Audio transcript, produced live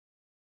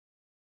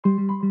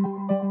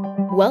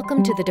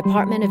Welcome to the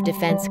Department of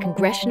Defense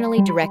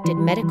Congressionally Directed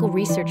Medical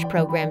Research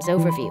Programs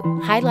Overview,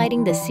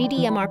 highlighting the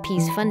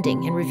CDMRP's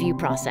funding and review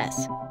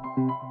process.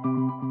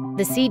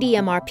 The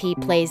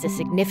CDMRP plays a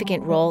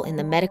significant role in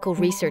the medical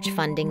research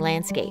funding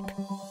landscape.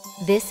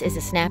 This is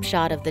a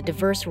snapshot of the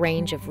diverse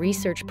range of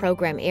research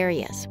program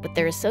areas with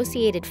their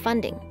associated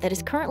funding that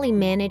is currently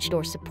managed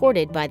or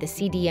supported by the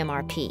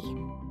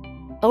CDMRP.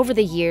 Over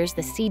the years,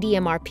 the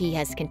CDMRP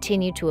has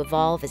continued to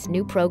evolve as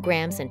new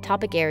programs and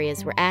topic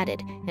areas were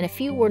added, and a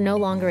few were no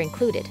longer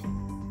included.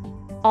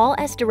 All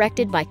as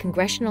directed by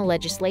congressional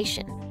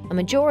legislation, a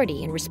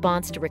majority in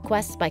response to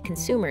requests by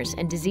consumers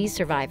and disease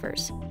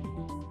survivors.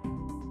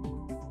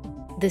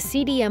 The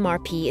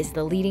CDMRP is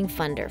the leading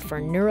funder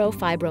for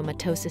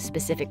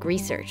neurofibromatosis-specific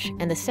research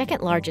and the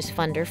second largest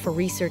funder for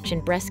research in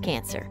breast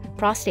cancer,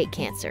 prostate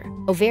cancer,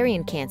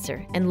 ovarian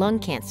cancer, and lung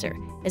cancer,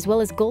 as well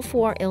as Gulf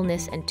War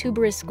illness and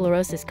tuberous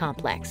sclerosis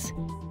complex.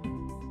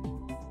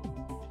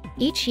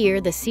 Each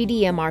year, the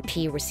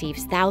CDMRP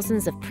receives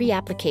thousands of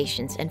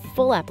pre-applications and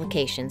full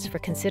applications for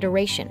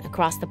consideration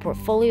across the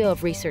portfolio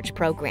of research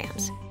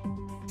programs.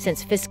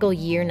 Since fiscal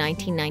year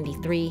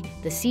 1993,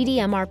 the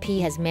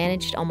CDMRP has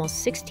managed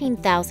almost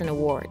 16,000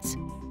 awards.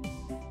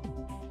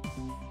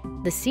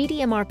 The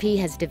CDMRP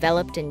has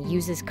developed and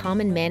uses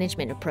common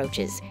management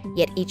approaches,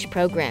 yet each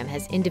program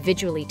has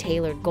individually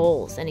tailored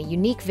goals and a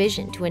unique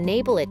vision to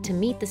enable it to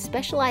meet the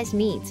specialized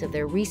needs of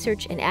their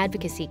research and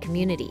advocacy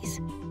communities.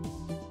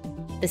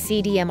 The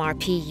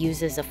CDMRP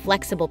uses a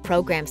flexible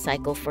program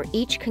cycle for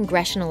each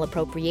congressional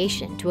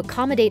appropriation to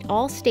accommodate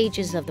all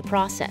stages of the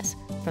process,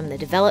 from the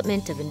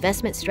development of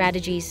investment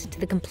strategies to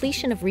the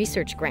completion of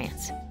research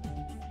grants.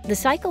 The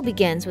cycle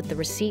begins with the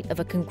receipt of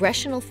a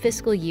congressional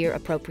fiscal year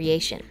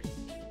appropriation.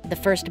 The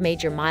first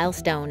major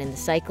milestone in the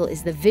cycle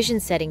is the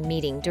vision-setting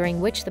meeting,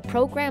 during which the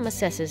program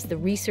assesses the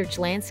research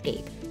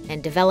landscape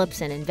and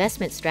develops an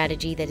investment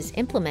strategy that is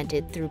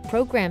implemented through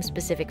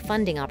program-specific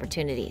funding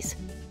opportunities.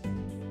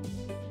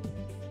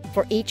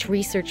 For each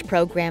research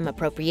program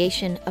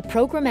appropriation, a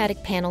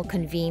programmatic panel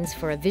convenes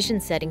for a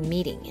vision-setting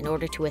meeting in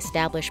order to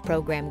establish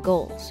program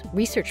goals,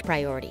 research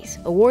priorities,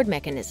 award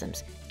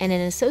mechanisms, and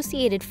an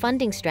associated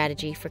funding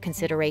strategy for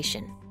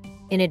consideration.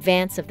 In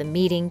advance of the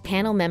meeting,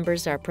 panel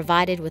members are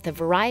provided with a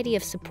variety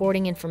of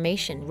supporting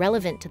information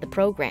relevant to the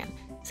program,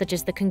 such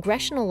as the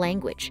congressional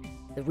language,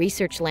 the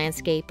research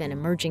landscape and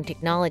emerging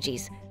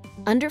technologies,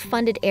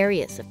 underfunded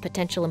areas of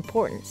potential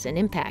importance and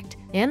impact,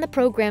 and the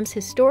program's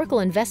historical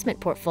investment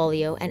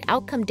portfolio and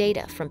outcome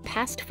data from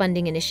past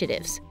funding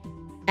initiatives.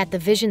 At the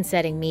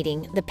vision-setting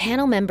meeting, the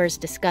panel members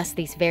discuss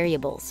these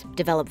variables,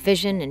 develop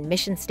vision and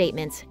mission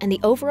statements, and the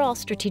overall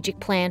strategic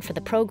plan for the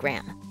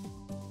program.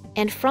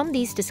 And from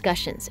these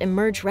discussions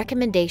emerge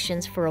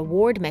recommendations for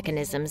award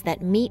mechanisms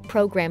that meet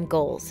program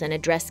goals and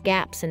address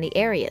gaps in the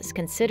areas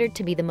considered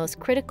to be the most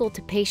critical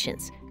to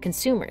patients,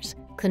 consumers,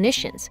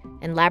 clinicians,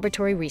 and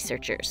laboratory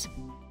researchers.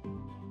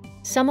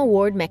 Some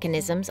award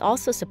mechanisms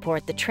also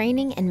support the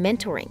training and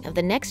mentoring of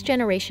the next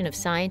generation of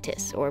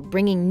scientists, or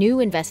bringing new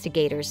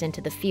investigators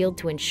into the field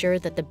to ensure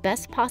that the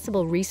best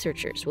possible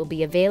researchers will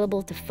be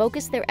available to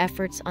focus their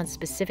efforts on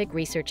specific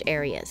research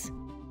areas.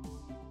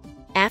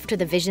 After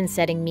the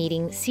vision-setting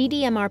meeting,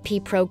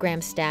 CDMRP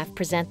program staff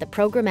present the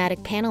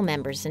Programmatic Panel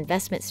members'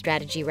 investment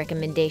strategy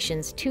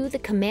recommendations to the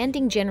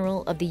Commanding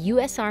General of the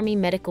U.S. Army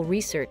Medical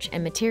Research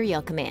and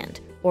Materiel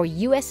Command, or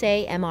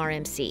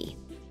USAMRMC.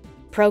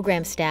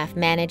 Program staff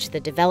manage the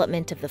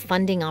development of the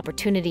funding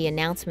opportunity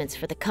announcements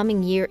for the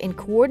coming year in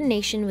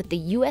coordination with the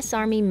U.S.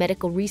 Army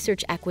Medical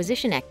Research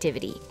Acquisition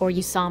Activity, or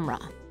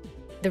USAMRA.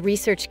 The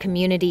research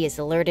community is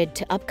alerted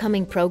to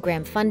upcoming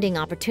program funding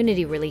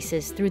opportunity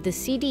releases through the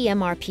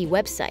CDMRP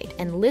website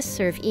and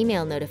listserv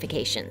email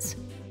notifications.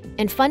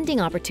 And funding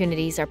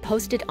opportunities are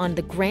posted on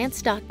the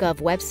grants.gov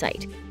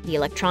website, the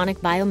Electronic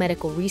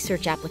Biomedical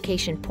Research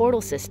Application Portal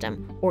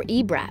System, or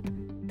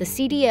EBRAP, the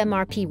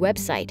CDMRP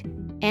website,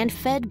 and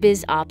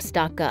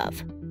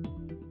FedBizOps.gov.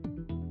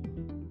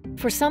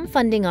 For some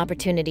funding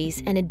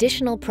opportunities, an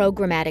additional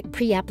programmatic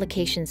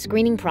pre-application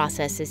screening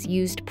process is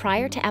used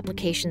prior to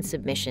application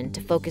submission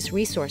to focus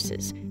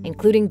resources,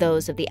 including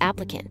those of the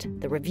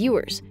applicant, the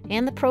reviewers,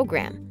 and the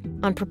program,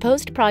 on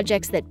proposed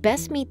projects that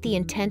best meet the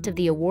intent of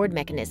the award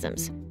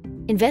mechanisms.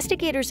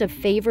 Investigators of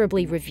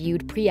favorably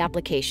reviewed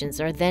pre-applications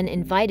are then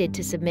invited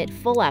to submit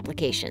full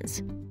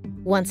applications.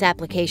 Once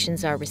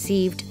applications are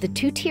received, the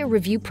two-tier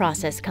review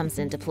process comes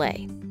into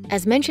play.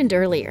 As mentioned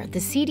earlier, the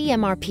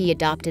CDMRP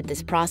adopted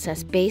this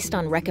process based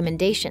on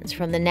recommendations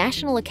from the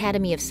National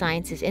Academy of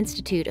Sciences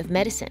Institute of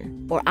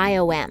Medicine, or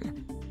IOM.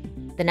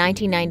 The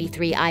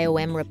 1993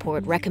 IOM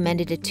report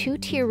recommended a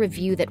two-tier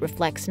review that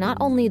reflects not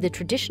only the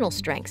traditional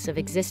strengths of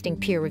existing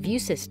peer review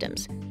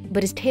systems,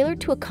 but is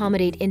tailored to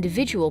accommodate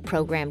individual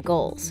program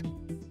goals.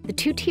 The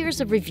two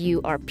tiers of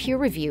review are peer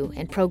review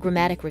and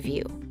programmatic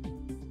review.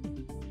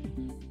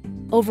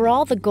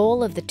 Overall, the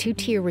goal of the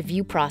two-tier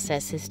review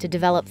process is to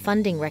develop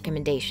funding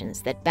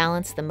recommendations that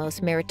balance the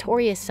most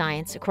meritorious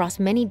science across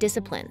many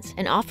disciplines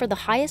and offer the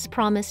highest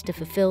promise to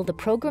fulfill the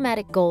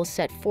programmatic goals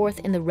set forth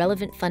in the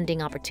relevant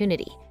funding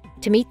opportunity.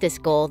 To meet this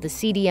goal, the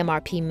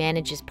CDMRP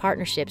manages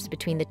partnerships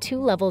between the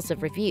two levels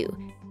of review,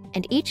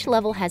 and each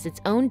level has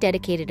its own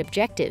dedicated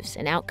objectives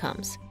and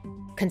outcomes.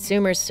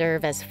 Consumers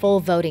serve as full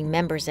voting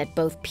members at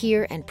both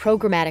peer and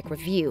programmatic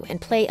review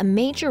and play a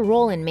major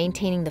role in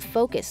maintaining the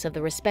focus of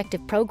the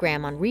respective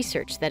program on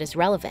research that is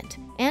relevant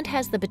and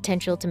has the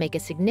potential to make a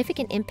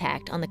significant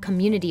impact on the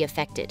community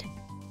affected.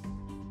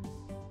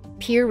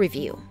 Peer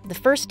review, the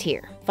first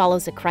tier,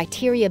 follows a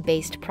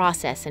criteria-based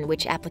process in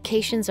which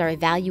applications are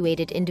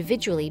evaluated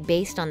individually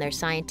based on their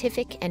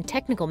scientific and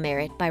technical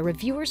merit by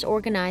reviewers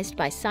organized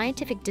by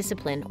scientific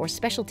discipline or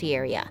specialty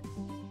area.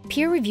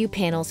 Peer review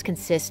panels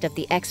consist of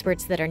the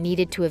experts that are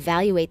needed to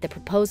evaluate the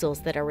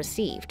proposals that are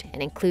received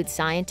and include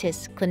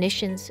scientists,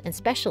 clinicians, and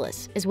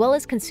specialists, as well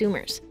as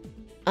consumers.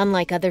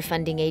 Unlike other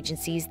funding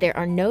agencies, there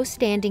are no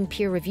standing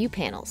peer review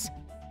panels.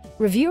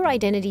 Reviewer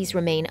identities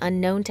remain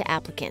unknown to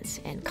applicants,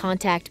 and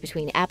contact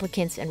between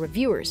applicants and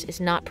reviewers is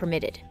not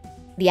permitted.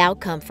 The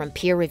outcome from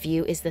peer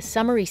review is the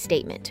summary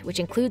statement, which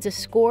includes a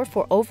score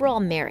for overall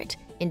merit,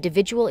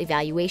 individual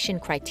evaluation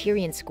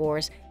criterion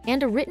scores,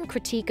 and a written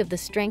critique of the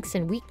strengths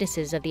and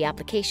weaknesses of the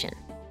application.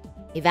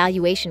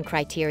 Evaluation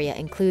criteria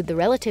include the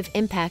relative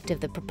impact of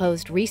the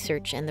proposed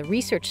research and the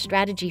research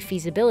strategy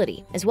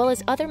feasibility, as well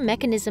as other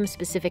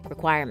mechanism-specific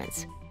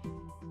requirements.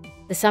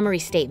 The summary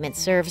statement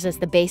serves as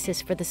the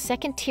basis for the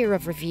second tier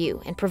of review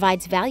and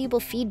provides valuable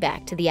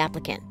feedback to the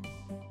applicant.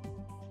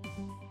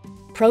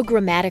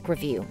 Programmatic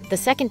review, the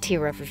second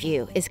tier of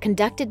review, is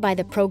conducted by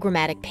the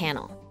Programmatic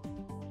Panel.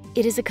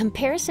 It is a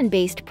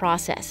comparison-based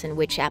process in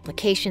which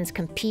applications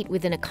compete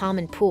within a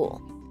common pool.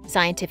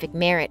 Scientific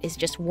merit is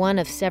just one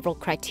of several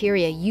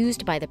criteria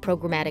used by the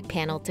Programmatic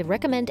Panel to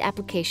recommend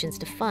applications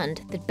to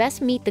fund that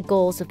best meet the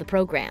goals of the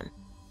program.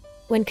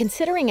 When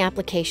considering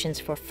applications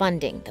for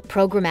funding, the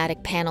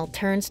Programmatic Panel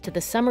turns to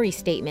the summary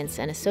statements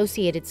and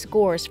associated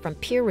scores from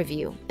peer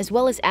review, as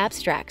well as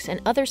abstracts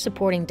and other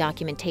supporting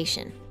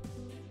documentation.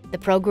 The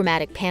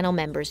Programmatic Panel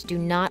members do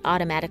not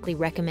automatically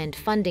recommend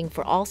funding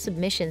for all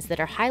submissions that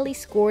are highly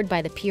scored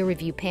by the peer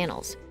review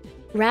panels.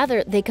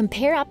 Rather, they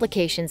compare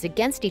applications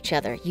against each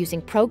other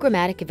using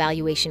programmatic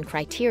evaluation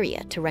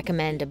criteria to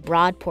recommend a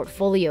broad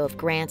portfolio of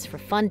grants for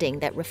funding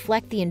that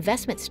reflect the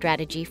investment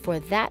strategy for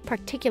that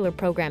particular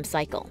program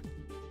cycle.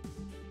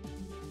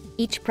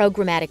 Each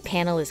Programmatic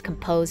Panel is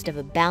composed of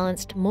a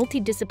balanced,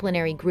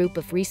 multidisciplinary group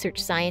of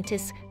research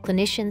scientists,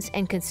 clinicians,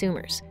 and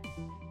consumers.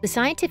 The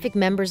scientific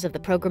members of the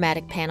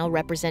Programmatic Panel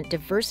represent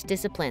diverse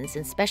disciplines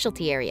and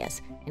specialty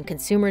areas, and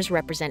consumers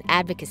represent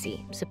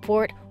advocacy,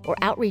 support, or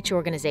outreach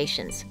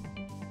organizations.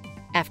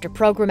 After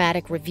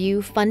programmatic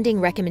review, funding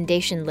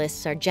recommendation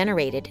lists are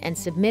generated and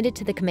submitted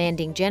to the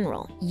Commanding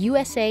General,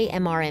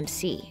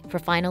 USAMRMC, for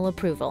final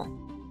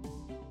approval.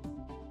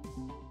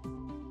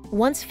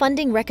 Once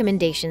funding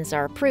recommendations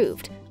are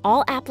approved,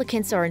 all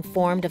applicants are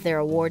informed of their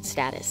award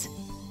status.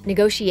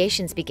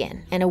 Negotiations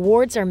begin, and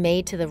awards are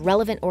made to the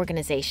relevant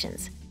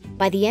organizations.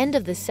 By the end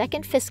of the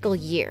second fiscal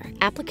year,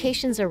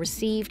 applications are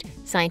received,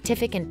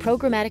 scientific and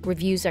programmatic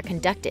reviews are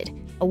conducted,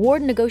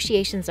 award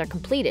negotiations are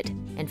completed,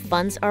 and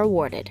funds are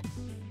awarded.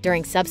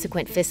 During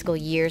subsequent fiscal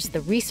years,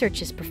 the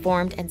research is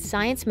performed and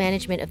science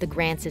management of the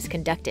grants is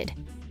conducted.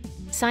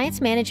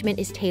 Science management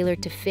is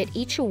tailored to fit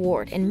each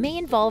award and may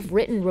involve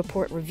written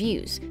report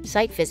reviews,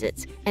 site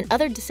visits, and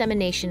other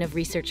dissemination of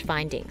research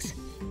findings.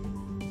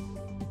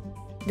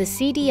 The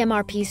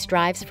CDMRP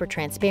strives for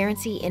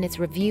transparency in its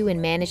review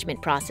and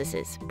management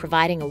processes,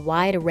 providing a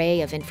wide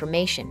array of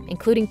information,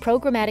 including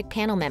Programmatic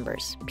Panel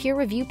members, peer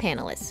review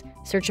panelists,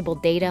 searchable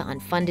data on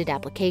funded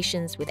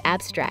applications with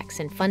abstracts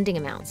and funding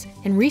amounts,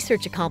 and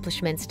research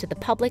accomplishments to the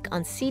public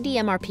on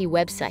CDMRP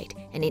website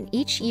and in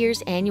each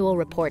year's annual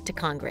report to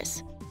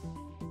Congress.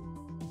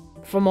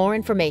 For more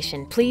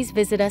information, please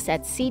visit us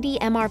at cdmrp.army.mil.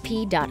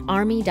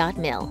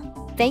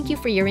 Thank you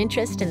for your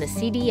interest in the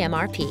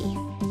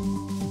CDMRP.